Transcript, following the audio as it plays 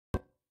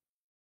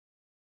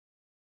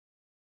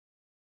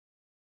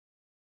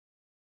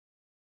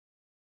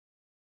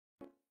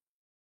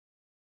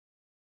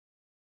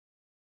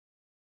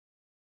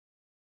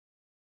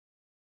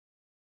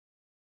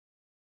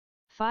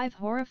5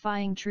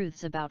 Horrifying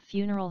Truths About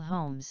Funeral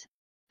Homes,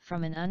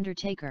 from an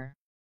Undertaker.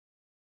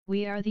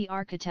 We are the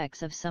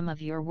architects of some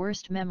of your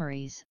worst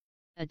memories,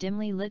 a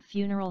dimly lit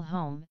funeral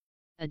home,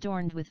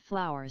 adorned with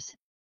flowers,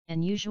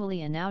 and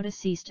usually a now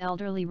deceased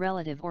elderly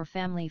relative or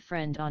family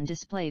friend on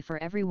display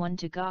for everyone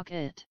to gawk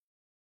at.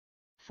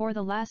 For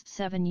the last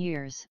 7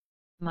 years,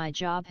 my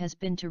job has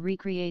been to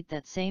recreate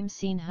that same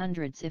scene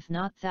hundreds if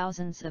not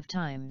thousands of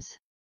times.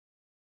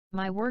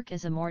 My work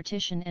as a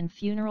mortician and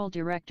funeral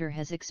director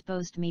has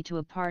exposed me to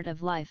a part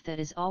of life that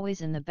is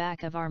always in the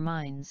back of our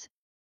minds,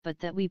 but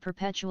that we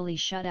perpetually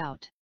shut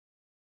out.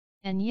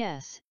 And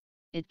yes,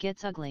 it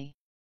gets ugly.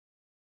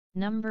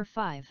 Number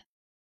 5.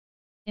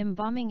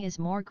 Embalming is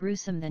more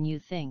gruesome than you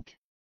think.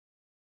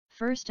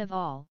 First of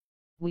all,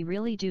 we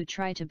really do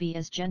try to be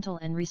as gentle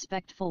and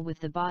respectful with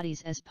the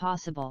bodies as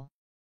possible.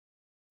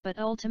 But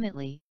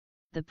ultimately,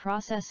 the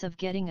process of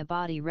getting a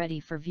body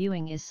ready for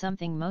viewing is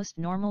something most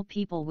normal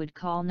people would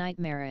call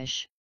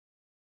nightmarish.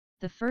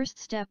 The first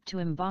step to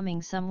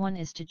embalming someone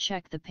is to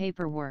check the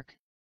paperwork,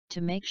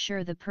 to make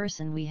sure the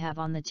person we have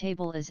on the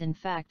table is in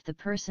fact the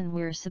person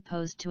we're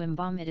supposed to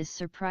embalm. It is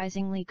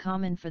surprisingly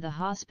common for the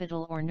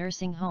hospital or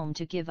nursing home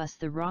to give us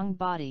the wrong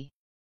body.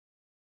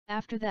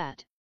 After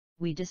that,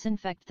 we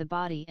disinfect the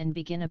body and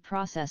begin a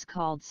process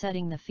called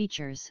setting the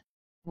features,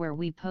 where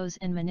we pose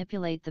and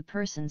manipulate the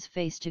person's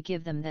face to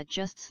give them that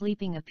just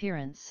sleeping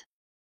appearance.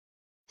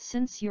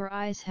 Since your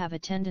eyes have a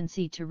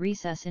tendency to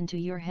recess into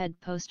your head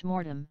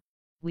post-mortem,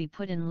 we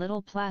put in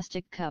little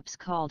plastic cups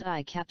called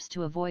eye caps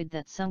to avoid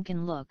that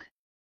sunken look.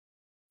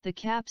 The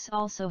caps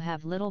also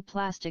have little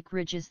plastic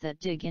ridges that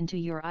dig into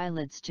your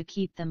eyelids to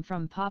keep them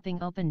from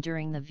popping open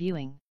during the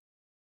viewing.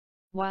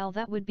 While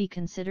that would be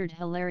considered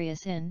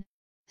hilarious in,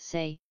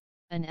 say,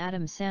 an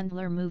Adam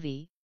Sandler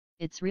movie,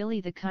 it's really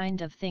the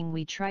kind of thing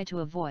we try to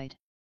avoid.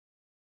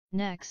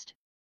 Next,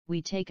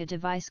 we take a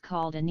device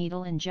called a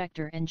needle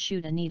injector and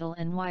shoot a needle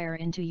and wire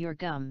into your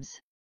gums.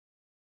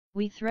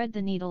 We thread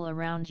the needle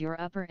around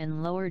your upper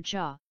and lower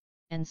jaw,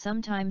 and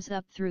sometimes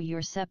up through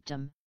your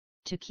septum,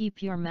 to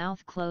keep your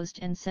mouth closed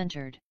and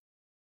centered.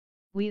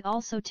 We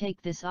also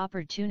take this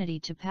opportunity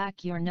to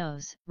pack your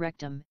nose,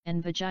 rectum,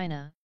 and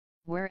vagina,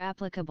 where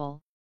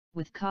applicable,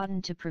 with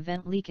cotton to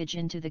prevent leakage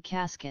into the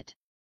casket.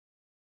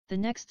 The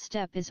next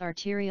step is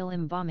arterial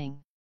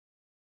embalming.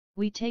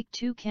 We take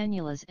 2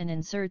 cannulas and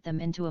insert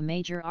them into a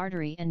major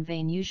artery and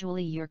vein,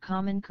 usually your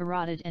common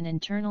carotid and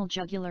internal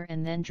jugular,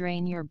 and then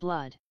drain your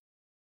blood,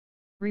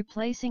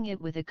 replacing it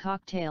with a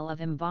cocktail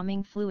of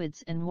embalming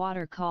fluids and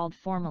water called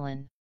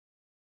formalin.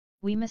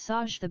 We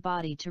massage the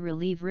body to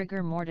relieve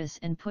rigor mortis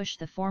and push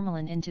the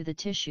formalin into the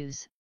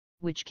tissues,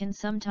 which can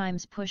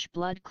sometimes push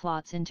blood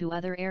clots into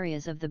other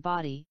areas of the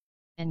body,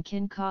 and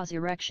can cause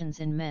erections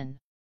in men.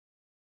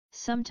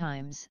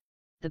 Sometimes,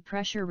 the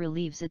pressure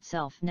relieves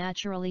itself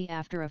naturally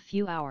after a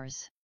few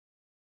hours.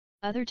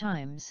 Other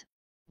times,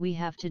 we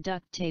have to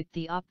duct tape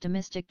the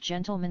optimistic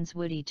gentleman's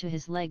woody to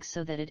his legs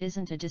so that it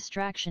isn't a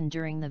distraction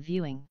during the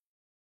viewing.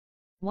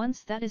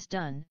 Once that is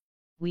done,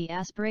 we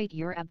aspirate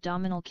your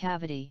abdominal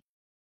cavity.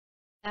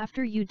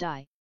 After you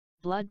die,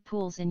 blood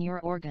pools in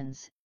your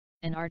organs,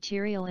 and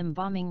arterial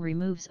embalming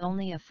removes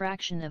only a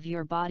fraction of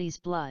your body's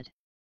blood.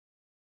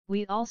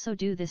 We also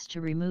do this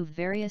to remove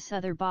various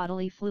other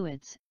bodily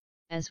fluids,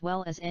 as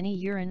well as any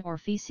urine or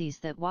feces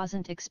that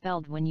wasn't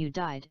expelled when you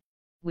died,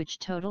 which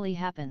totally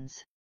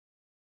happens.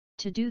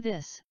 To do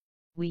this,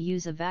 we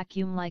use a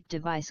vacuum-like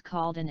device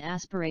called an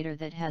aspirator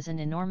that has an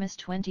enormous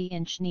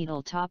 20-inch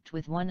needle topped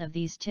with one of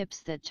these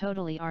tips that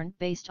totally aren't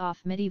based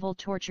off medieval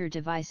torture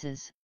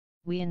devices.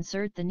 We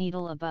insert the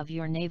needle above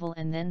your navel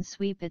and then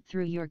sweep it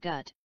through your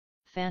gut,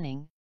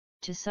 fanning,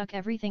 to suck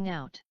everything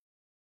out.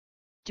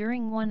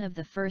 During one of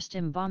the first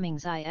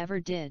embalmings I ever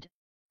did,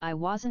 I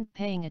wasn't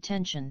paying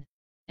attention,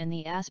 and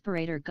the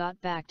aspirator got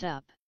backed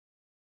up.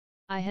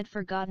 I had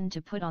forgotten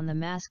to put on the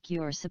mask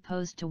you're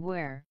supposed to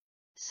wear,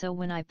 so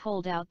when I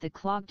pulled out the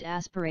clogged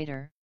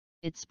aspirator,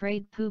 it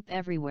sprayed poop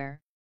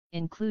everywhere,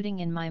 including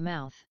in my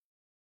mouth.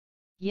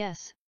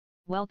 Yes,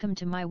 welcome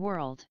to my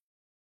world.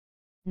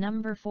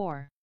 Number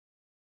 4.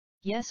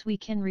 Yes, we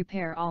can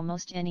repair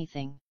almost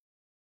anything.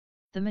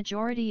 The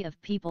majority of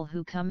people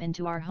who come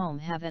into our home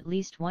have at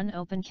least one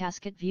open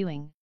casket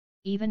viewing,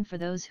 even for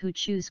those who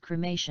choose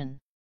cremation.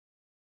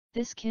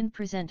 This can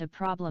present a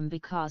problem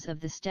because of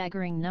the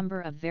staggering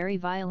number of very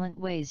violent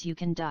ways you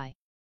can die.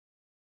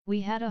 We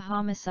had a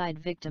homicide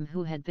victim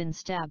who had been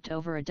stabbed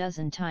over a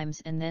dozen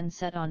times and then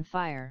set on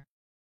fire.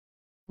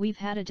 We've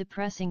had a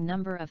depressing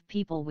number of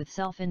people with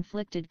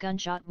self-inflicted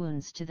gunshot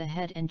wounds to the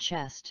head and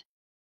chest.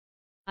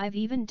 I've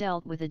even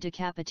dealt with a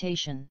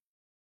decapitation.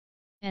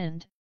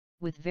 And,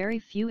 with very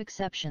few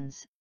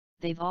exceptions,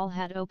 they've all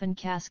had open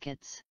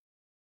caskets.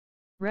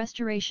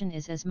 Restoration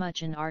is as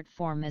much an art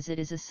form as it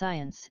is a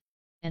science,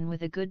 and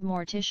with a good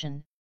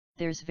mortician,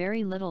 there's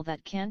very little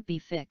that can't be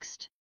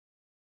fixed.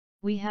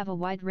 We have a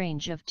wide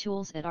range of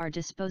tools at our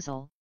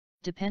disposal,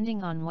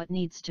 depending on what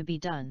needs to be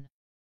done.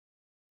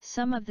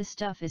 Some of the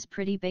stuff is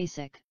pretty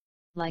basic,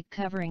 like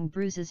covering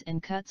bruises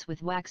and cuts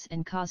with wax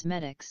and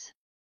cosmetics.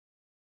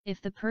 If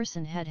the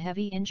person had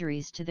heavy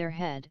injuries to their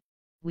head,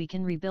 we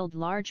can rebuild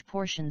large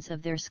portions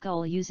of their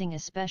skull using a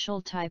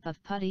special type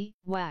of putty,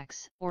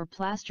 wax, or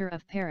plaster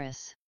of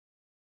Paris.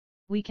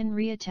 We can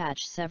reattach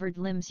severed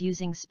limbs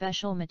using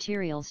special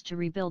materials to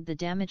rebuild the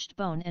damaged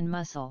bone and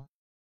muscle.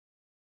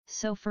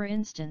 So for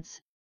instance,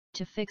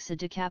 to fix a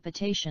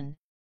decapitation,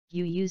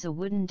 you use a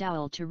wooden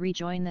dowel to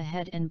rejoin the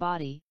head and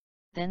body,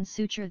 then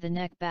suture the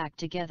neck back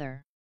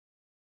together.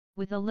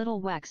 With a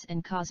little wax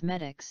and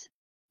cosmetics,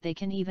 they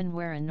can even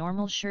wear a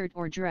normal shirt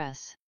or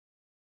dress.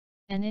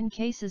 And in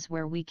cases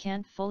where we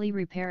can't fully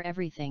repair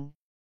everything,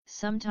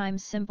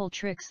 sometimes simple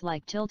tricks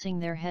like tilting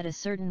their head a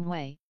certain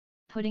way,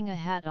 putting a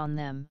hat on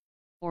them,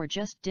 or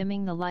just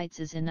dimming the lights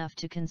is enough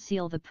to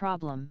conceal the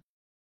problem.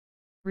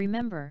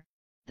 Remember,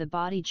 the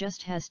body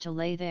just has to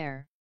lay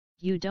there.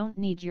 You don't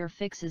need your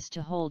fixes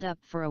to hold up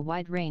for a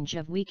wide range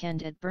of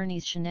weekend at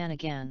Bernie's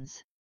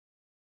shenanigans.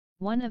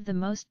 One of the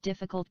most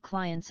difficult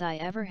clients I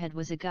ever had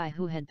was a guy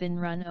who had been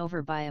run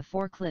over by a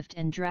forklift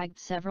and dragged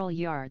several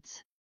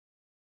yards.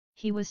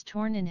 He was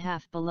torn in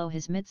half below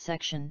his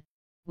midsection,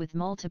 with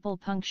multiple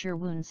puncture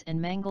wounds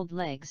and mangled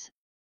legs,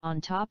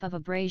 on top of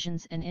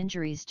abrasions and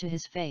injuries to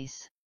his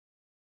face.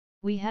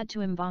 We had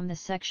to embalm the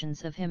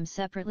sections of him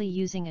separately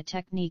using a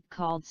technique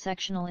called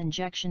sectional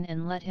injection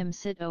and let him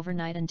sit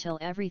overnight until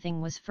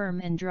everything was firm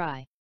and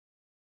dry.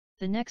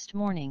 The next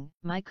morning,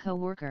 my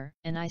co-worker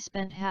and I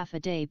spent half a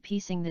day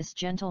piecing this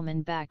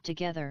gentleman back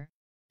together,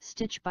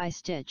 stitch by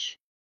stitch.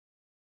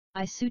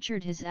 I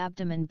sutured his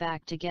abdomen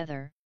back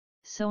together,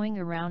 sewing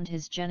around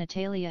his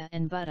genitalia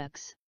and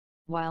buttocks,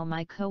 while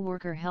my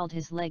co-worker held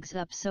his legs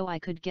up so I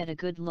could get a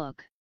good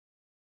look.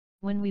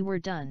 When we were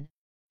done,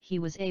 he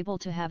was able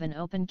to have an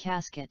open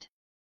casket.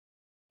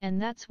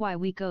 And that's why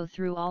we go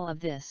through all of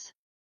this.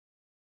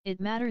 It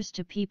matters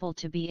to people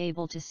to be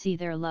able to see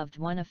their loved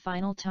one a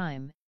final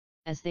time,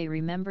 as they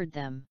remembered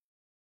them.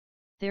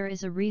 There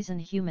is a reason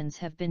humans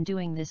have been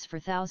doing this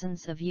for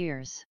thousands of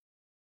years.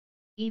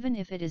 Even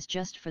if it is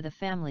just for the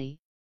family,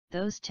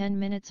 those 10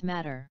 minutes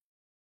matter.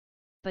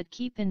 But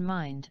keep in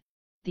mind,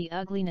 the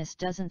ugliness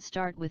doesn't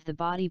start with the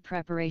body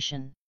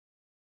preparation.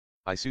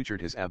 I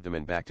sutured his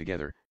abdomen back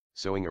together,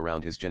 sewing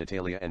around his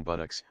genitalia and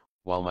buttocks,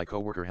 while my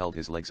coworker held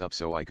his legs up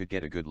so I could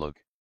get a good look.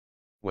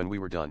 When we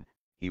were done,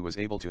 he was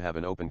able to have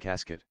an open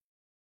casket.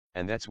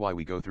 And that's why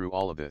we go through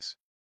all of this.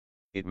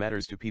 It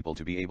matters to people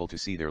to be able to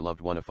see their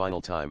loved one a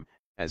final time,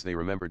 as they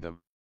remembered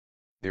them.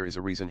 There is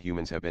a reason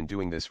humans have been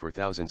doing this for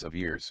thousands of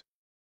years.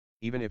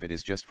 Even if it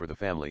is just for the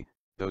family,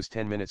 those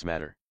 10 minutes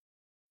matter.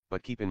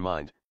 But keep in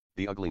mind,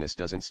 the ugliness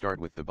doesn't start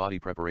with the body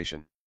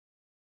preparation.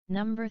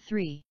 Number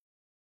 3.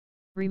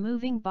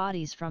 Removing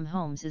bodies from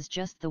homes is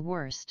just the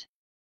worst.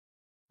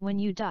 When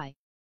you die,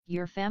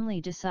 your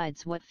family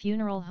decides what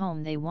funeral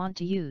home they want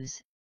to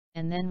use,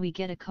 and then we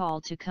get a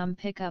call to come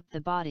pick up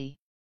the body.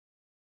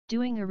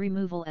 Doing a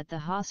removal at the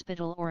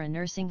hospital or a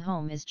nursing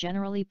home is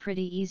generally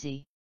pretty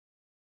easy.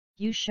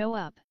 You show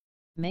up,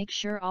 make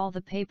sure all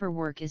the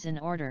paperwork is in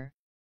order,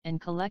 and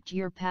collect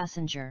your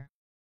passenger.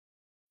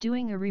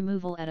 Doing a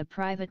removal at a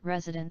private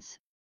residence,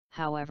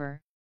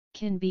 however,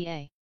 can be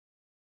a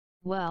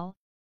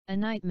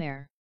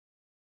nightmare.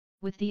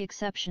 With the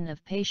exception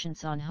of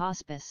patients on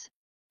hospice,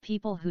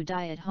 people who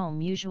die at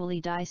home usually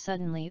die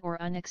suddenly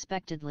or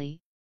unexpectedly,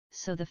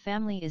 so the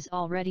family is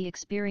already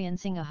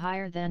experiencing a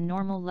higher than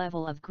normal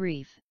level of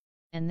grief,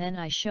 and then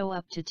I show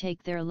up to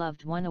take their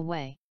loved one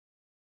away.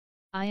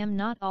 I am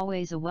not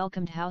always a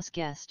welcomed house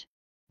guest,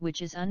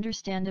 which is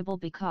understandable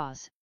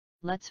because,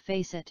 let's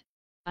face it,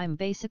 I'm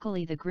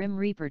basically the Grim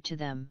Reaper to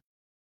them.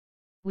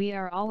 We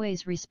are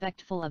always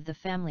respectful of the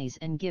families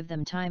and give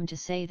them time to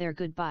say their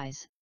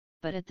goodbyes,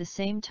 but at the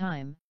same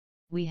time,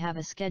 we have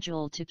a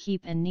schedule to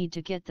keep and need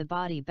to get the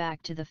body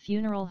back to the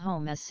funeral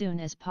home as soon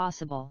as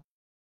possible.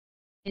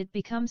 It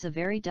becomes a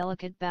very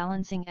delicate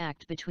balancing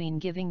act between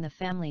giving the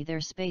family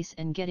their space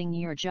and getting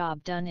your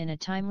job done in a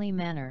timely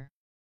manner.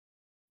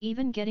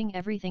 Even getting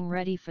everything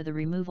ready for the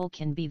removal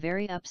can be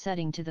very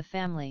upsetting to the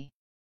family.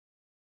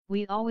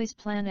 We always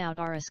plan out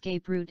our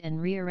escape route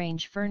and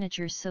rearrange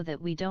furniture so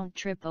that we don't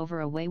trip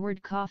over a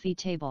wayward coffee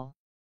table.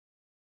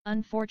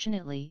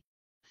 Unfortunately,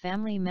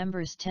 family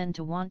members tend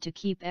to want to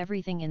keep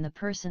everything in the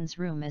person's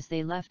room as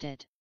they left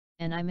it,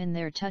 and I'm in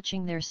there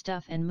touching their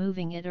stuff and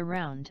moving it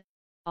around,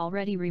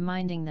 already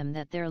reminding them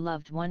that their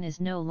loved one is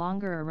no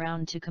longer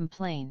around to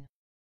complain.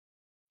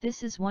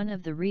 This is one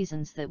of the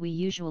reasons that we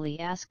usually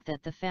ask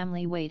that the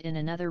family wait in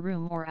another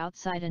room or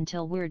outside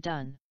until we're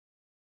done.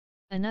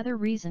 Another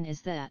reason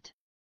is that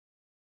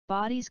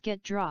bodies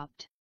get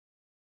dropped.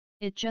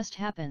 It just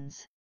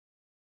happens.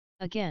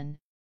 Again,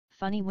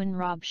 funny when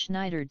Rob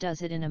Schneider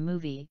does it in a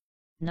movie,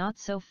 not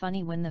so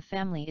funny when the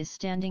family is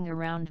standing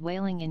around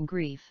wailing in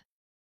grief.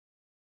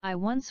 I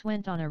once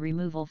went on a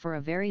removal for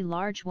a very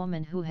large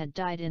woman who had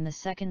died in the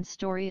second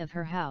story of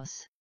her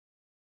house.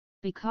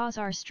 Because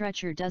our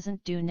stretcher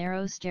doesn't do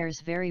narrow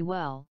stairs very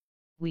well,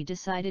 we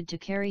decided to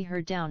carry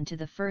her down to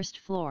the first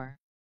floor.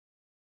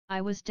 I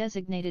was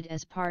designated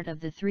as part of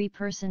the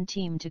 3-person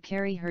team to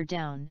carry her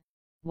down,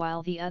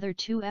 while the other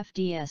 2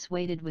 FDS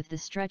waited with the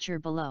stretcher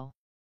below.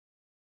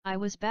 I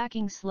was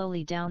backing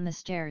slowly down the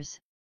stairs,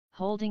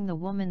 holding the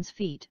woman's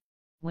feet,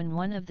 when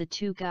one of the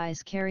two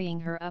guys carrying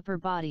her upper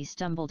body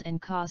stumbled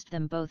and caused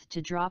them both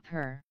to drop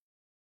her.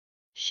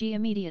 She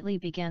immediately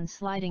began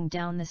sliding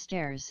down the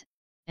stairs,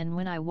 and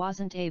when I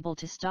wasn't able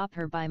to stop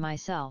her by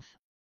myself,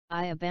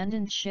 I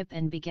abandoned ship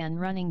and began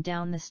running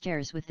down the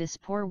stairs with this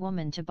poor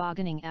woman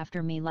tobogganing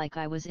after me like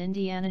I was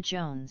Indiana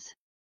Jones.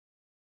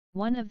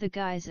 One of the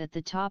guys at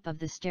the top of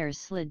the stairs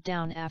slid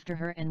down after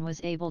her and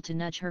was able to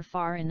nudge her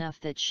far enough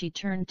that she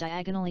turned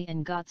diagonally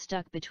and got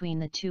stuck between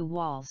the two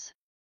walls.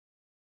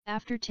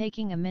 After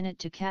taking a minute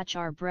to catch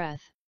our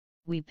breath,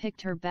 we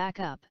picked her back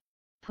up,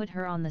 put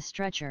her on the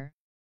stretcher,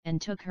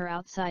 and took her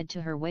outside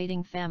to her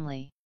waiting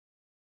family.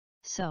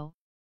 So,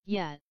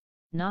 yeah,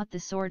 not the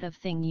sort of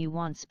thing you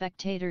want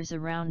spectators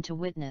around to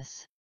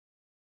witness.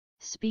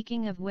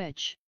 Speaking of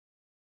which.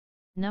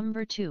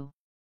 Number 2.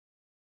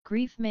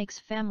 Grief makes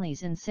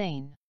families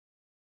insane.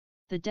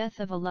 The death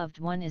of a loved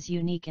one is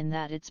unique in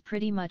that it's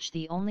pretty much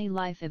the only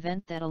life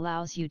event that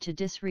allows you to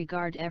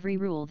disregard every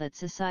rule that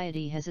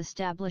society has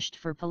established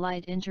for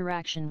polite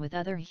interaction with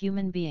other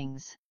human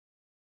beings.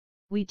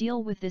 We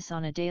deal with this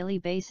on a daily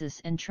basis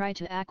and try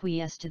to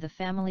acquiesce to the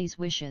family's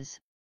wishes,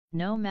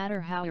 no matter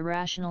how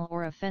irrational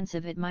or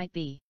offensive it might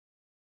be.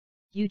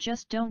 You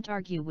just don't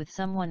argue with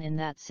someone in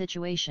that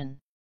situation.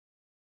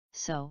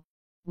 So,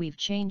 we've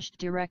changed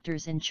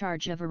directors in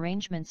charge of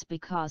arrangements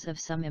because of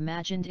some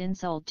imagined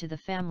insult to the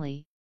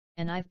family,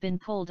 and I've been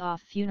pulled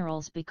off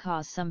funerals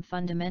because some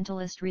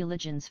fundamentalist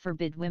religions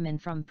forbid women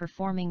from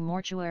performing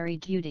mortuary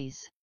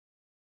duties.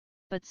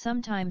 But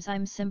sometimes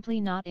I'm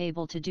simply not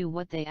able to do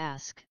what they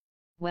ask,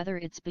 whether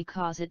it's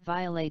because it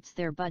violates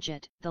their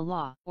budget, the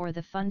law, or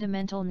the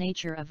fundamental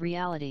nature of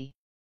reality.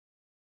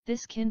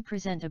 This can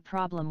present a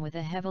problem with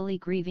a heavily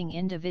grieving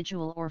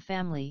individual or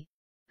family,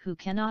 who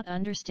cannot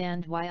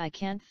understand why I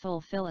can't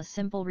fulfill a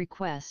simple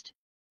request,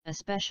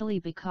 especially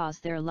because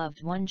their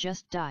loved one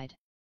just died.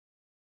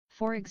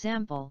 For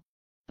example,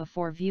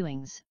 before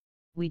viewings,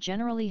 we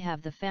generally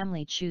have the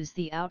family choose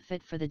the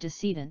outfit for the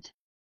decedent.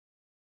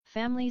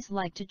 Families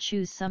like to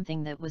choose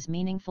something that was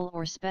meaningful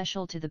or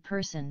special to the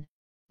person,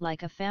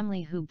 like a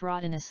family who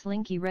brought in a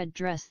slinky red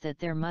dress that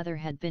their mother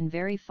had been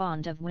very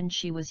fond of when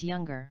she was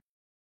younger.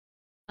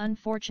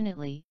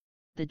 Unfortunately,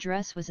 the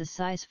dress was a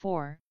size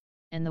 4,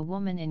 and the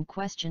woman in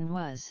question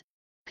was,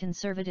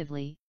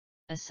 conservatively,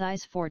 a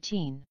size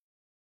 14.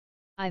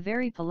 I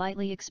very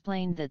politely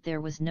explained that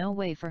there was no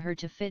way for her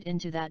to fit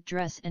into that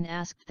dress and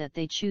asked that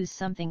they choose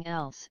something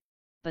else,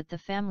 but the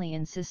family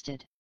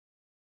insisted.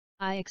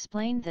 I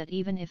explained that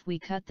even if we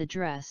cut the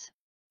dress,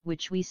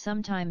 which we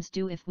sometimes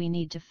do if we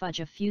need to fudge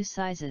a few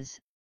sizes,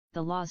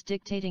 the laws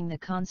dictating the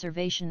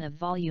conservation of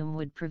volume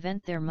would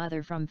prevent their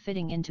mother from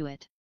fitting into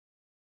it.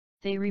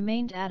 They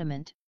remained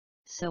adamant,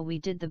 so we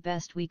did the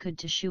best we could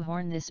to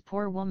shoehorn this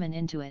poor woman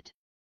into it.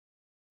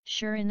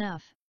 Sure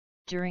enough,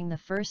 during the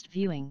first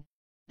viewing,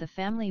 the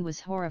family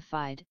was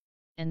horrified,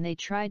 and they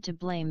tried to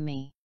blame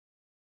me.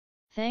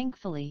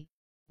 Thankfully,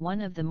 one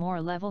of the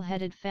more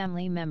level-headed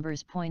family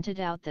members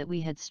pointed out that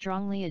we had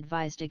strongly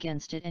advised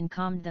against it and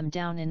calmed them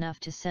down enough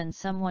to send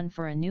someone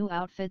for a new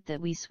outfit that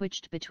we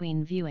switched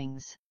between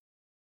viewings.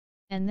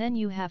 And then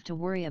you have to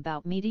worry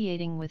about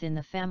mediating within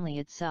the family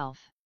itself.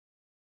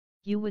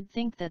 You would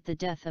think that the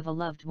death of a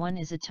loved one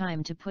is a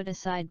time to put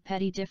aside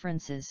petty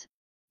differences,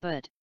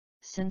 but,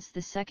 since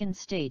the second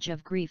stage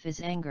of grief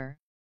is anger,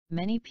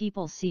 many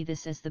people see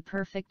this as the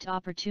perfect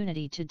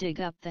opportunity to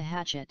dig up the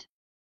hatchet.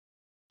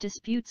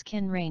 Disputes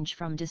can range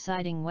from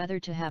deciding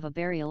whether to have a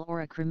burial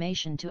or a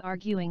cremation to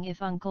arguing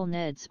if Uncle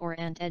Ned's or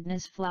Aunt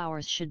Edna's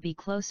flowers should be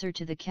closer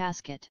to the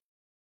casket.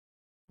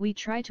 We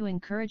try to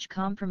encourage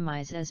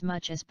compromise as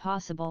much as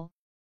possible,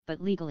 but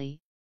legally,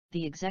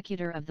 the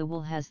executor of the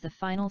will has the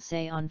final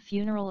say on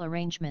funeral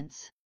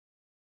arrangements.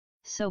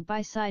 So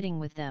by siding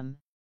with them,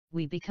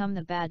 we become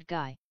the bad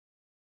guy.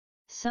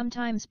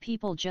 Sometimes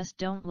people just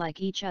don't like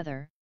each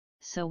other,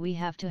 so we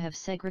have to have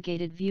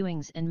segregated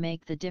viewings and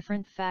make the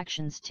different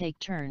factions take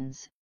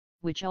turns,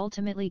 which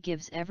ultimately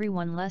gives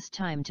everyone less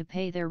time to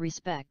pay their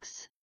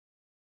respects.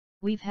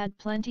 We've had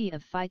plenty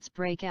of fights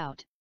break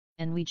out,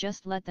 and we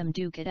just let them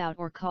duke it out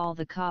or call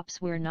the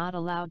cops. We're not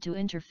allowed to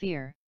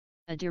interfere.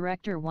 A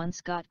director once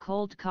got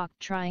cold-cocked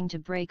trying to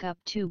break up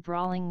two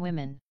brawling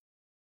women.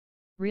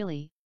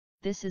 Really,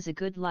 this is a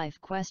good life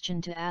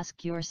question to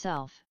ask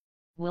yourself: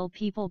 will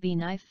people be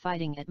knife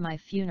fighting at my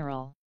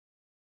funeral?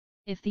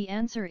 If the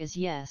answer is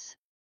yes,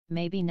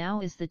 maybe now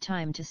is the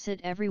time to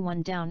sit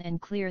everyone down and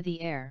clear the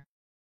air.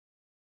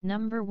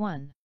 Number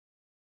 1.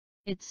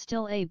 It's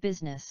still a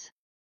business.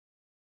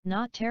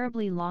 Not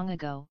terribly long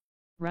ago,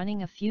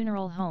 running a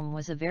funeral home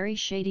was a very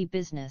shady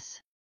business.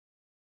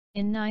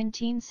 In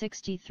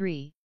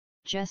 1963,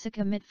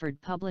 Jessica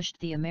Mitford published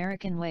The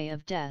American Way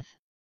of Death,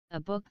 a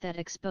book that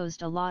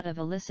exposed a lot of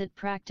illicit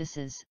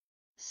practices,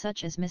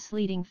 such as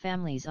misleading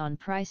families on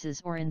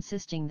prices or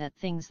insisting that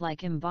things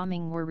like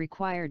embalming were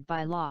required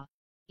by law.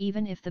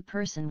 Even if the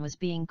person was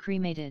being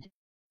cremated,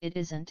 it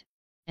isn't,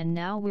 and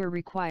now we're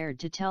required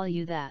to tell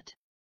you that.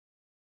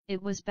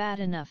 It was bad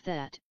enough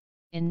that,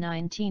 In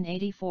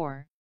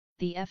 1984,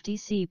 the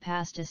FTC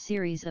passed a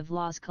series of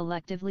laws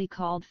collectively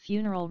called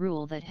Funeral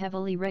Rule that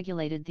heavily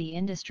regulated the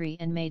industry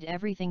and made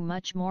everything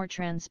much more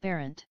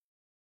transparent.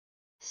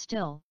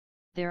 Still,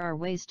 there are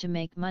ways to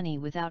make money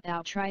without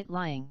outright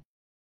lying.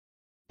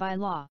 By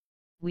law,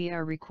 we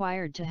are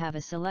required to have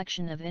a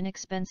selection of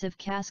inexpensive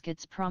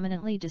caskets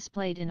prominently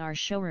displayed in our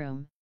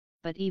showroom,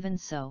 but even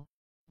so,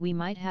 we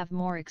might have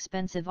more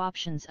expensive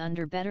options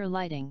under better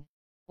lighting,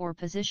 or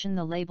position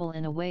the label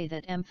in a way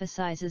that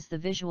emphasizes the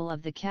visual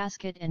of the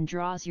casket and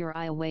draws your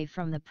eye away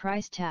from the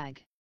price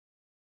tag.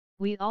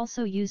 We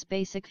also use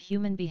basic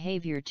human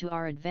behavior to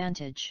our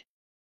advantage.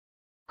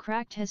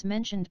 Cracked has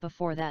mentioned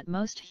before that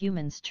most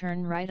humans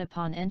turn right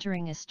upon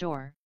entering a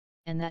store,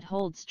 and that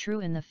holds true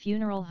in the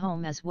funeral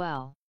home as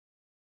well.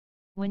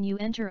 When you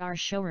enter our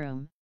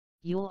showroom,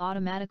 you'll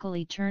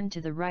automatically turn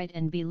to the right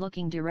and be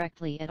looking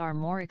directly at our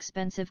more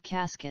expensive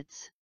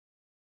caskets.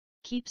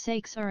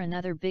 Keepsakes are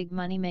another big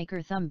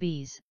moneymaker.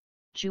 Thumbees,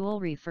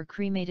 jewelry for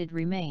cremated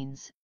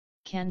remains,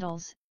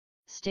 candles,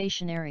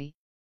 stationery,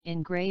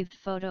 engraved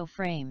photo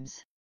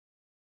frames.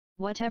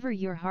 Whatever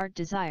your heart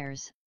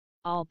desires,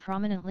 all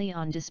prominently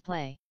on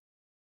display.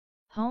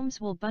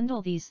 Homes will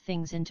bundle these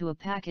things into a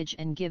package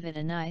and give it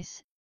a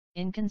nice,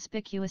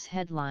 inconspicuous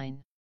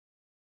headline.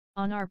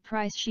 On our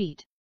price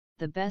sheet,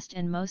 the best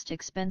and most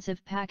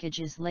expensive package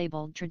is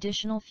labeled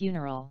Traditional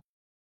Funeral.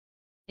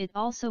 It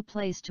also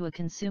plays to a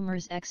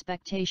consumer's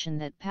expectation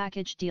that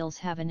package deals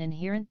have an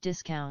inherent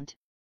discount,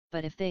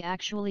 but if they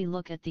actually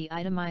look at the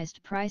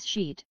itemized price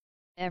sheet,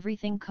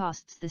 everything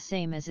costs the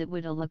same as it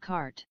would a la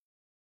carte.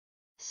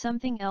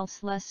 Something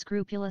else less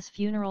scrupulous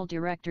funeral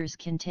directors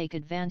can take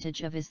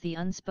advantage of is the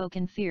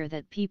unspoken fear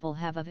that people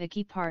have of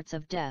icky parts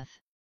of death.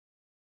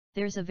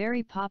 There's a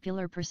very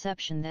popular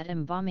perception that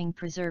embalming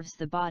preserves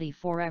the body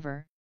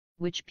forever,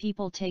 which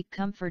people take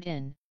comfort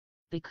in,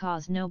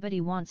 because nobody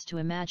wants to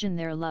imagine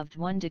their loved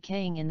one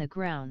decaying in the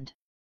ground.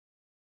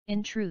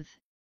 In truth,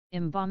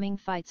 embalming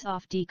fights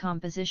off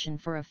decomposition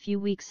for a few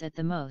weeks at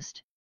the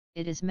most.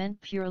 It is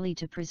meant purely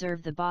to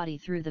preserve the body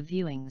through the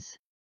viewings.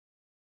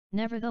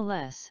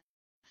 Nevertheless,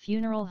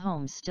 funeral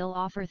homes still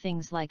offer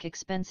things like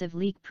expensive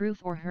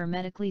leak-proof or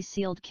hermetically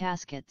sealed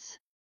caskets.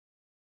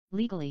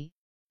 Legally,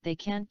 they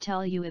can't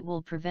tell you it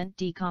will prevent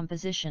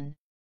decomposition,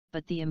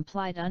 but the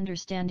implied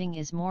understanding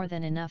is more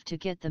than enough to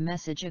get the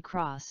message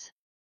across.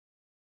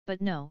 But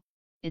no,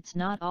 it's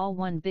not all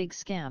one big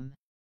scam.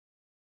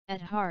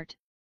 At heart,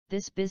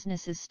 this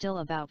business is still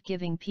about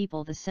giving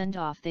people the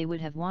send-off they would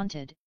have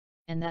wanted,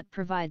 and that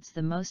provides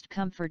the most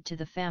comfort to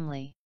the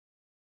family.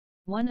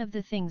 One of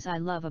the things I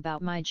love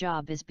about my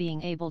job is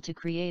being able to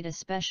create a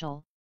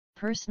special,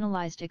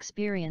 personalized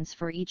experience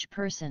for each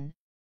person,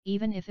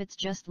 even if it's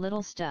just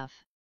little stuff.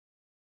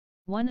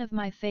 One of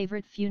my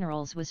favorite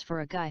funerals was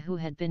for a guy who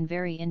had been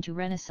very into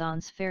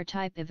Renaissance fair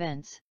type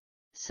events,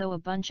 so a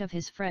bunch of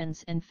his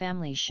friends and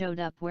family showed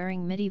up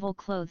wearing medieval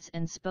clothes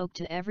and spoke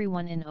to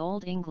everyone in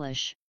Old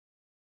English.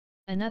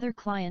 Another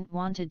client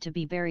wanted to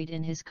be buried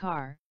in his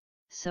car,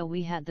 so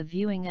we had the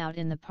viewing out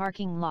in the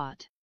parking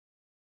lot.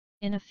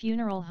 In a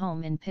funeral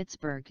home in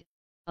Pittsburgh,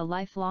 a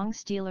lifelong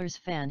Steelers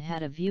fan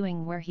had a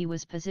viewing where he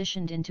was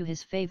positioned into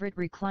his favorite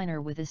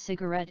recliner with a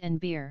cigarette and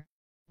beer,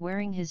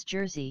 wearing his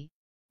jersey,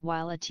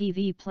 while a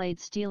TV played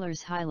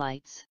Steelers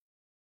highlights.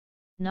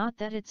 Not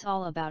that it's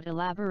all about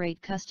elaborate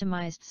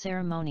customized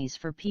ceremonies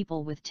for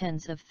people with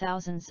tens of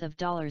thousands of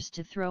dollars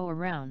to throw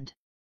around.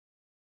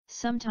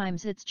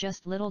 Sometimes it's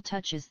just little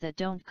touches that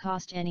don't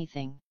cost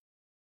anything.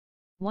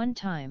 One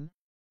time,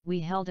 we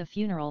held a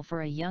funeral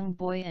for a young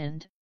boy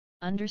and,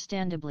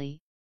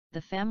 understandably,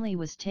 the family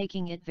was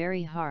taking it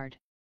very hard.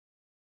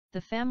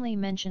 The family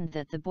mentioned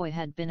that the boy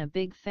had been a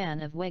big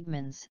fan of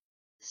Wegmans,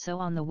 so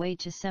on the way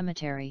to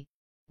cemetery,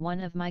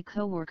 one of my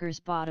coworkers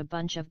bought a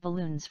bunch of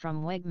balloons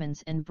from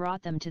Wegmans and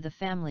brought them to the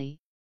family,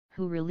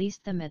 who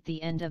released them at the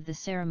end of the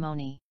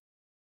ceremony.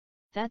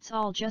 That's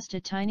all just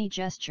a tiny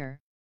gesture,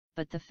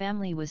 but the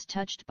family was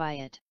touched by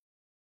it.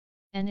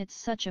 And it's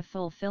such a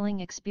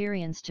fulfilling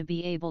experience to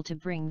be able to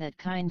bring that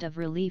kind of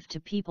relief to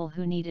people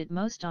who need it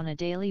most on a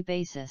daily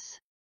basis.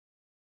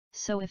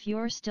 So if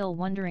you're still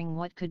wondering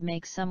what could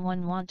make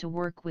someone want to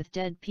work with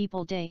dead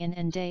people day in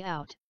and day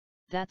out,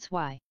 that's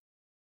why.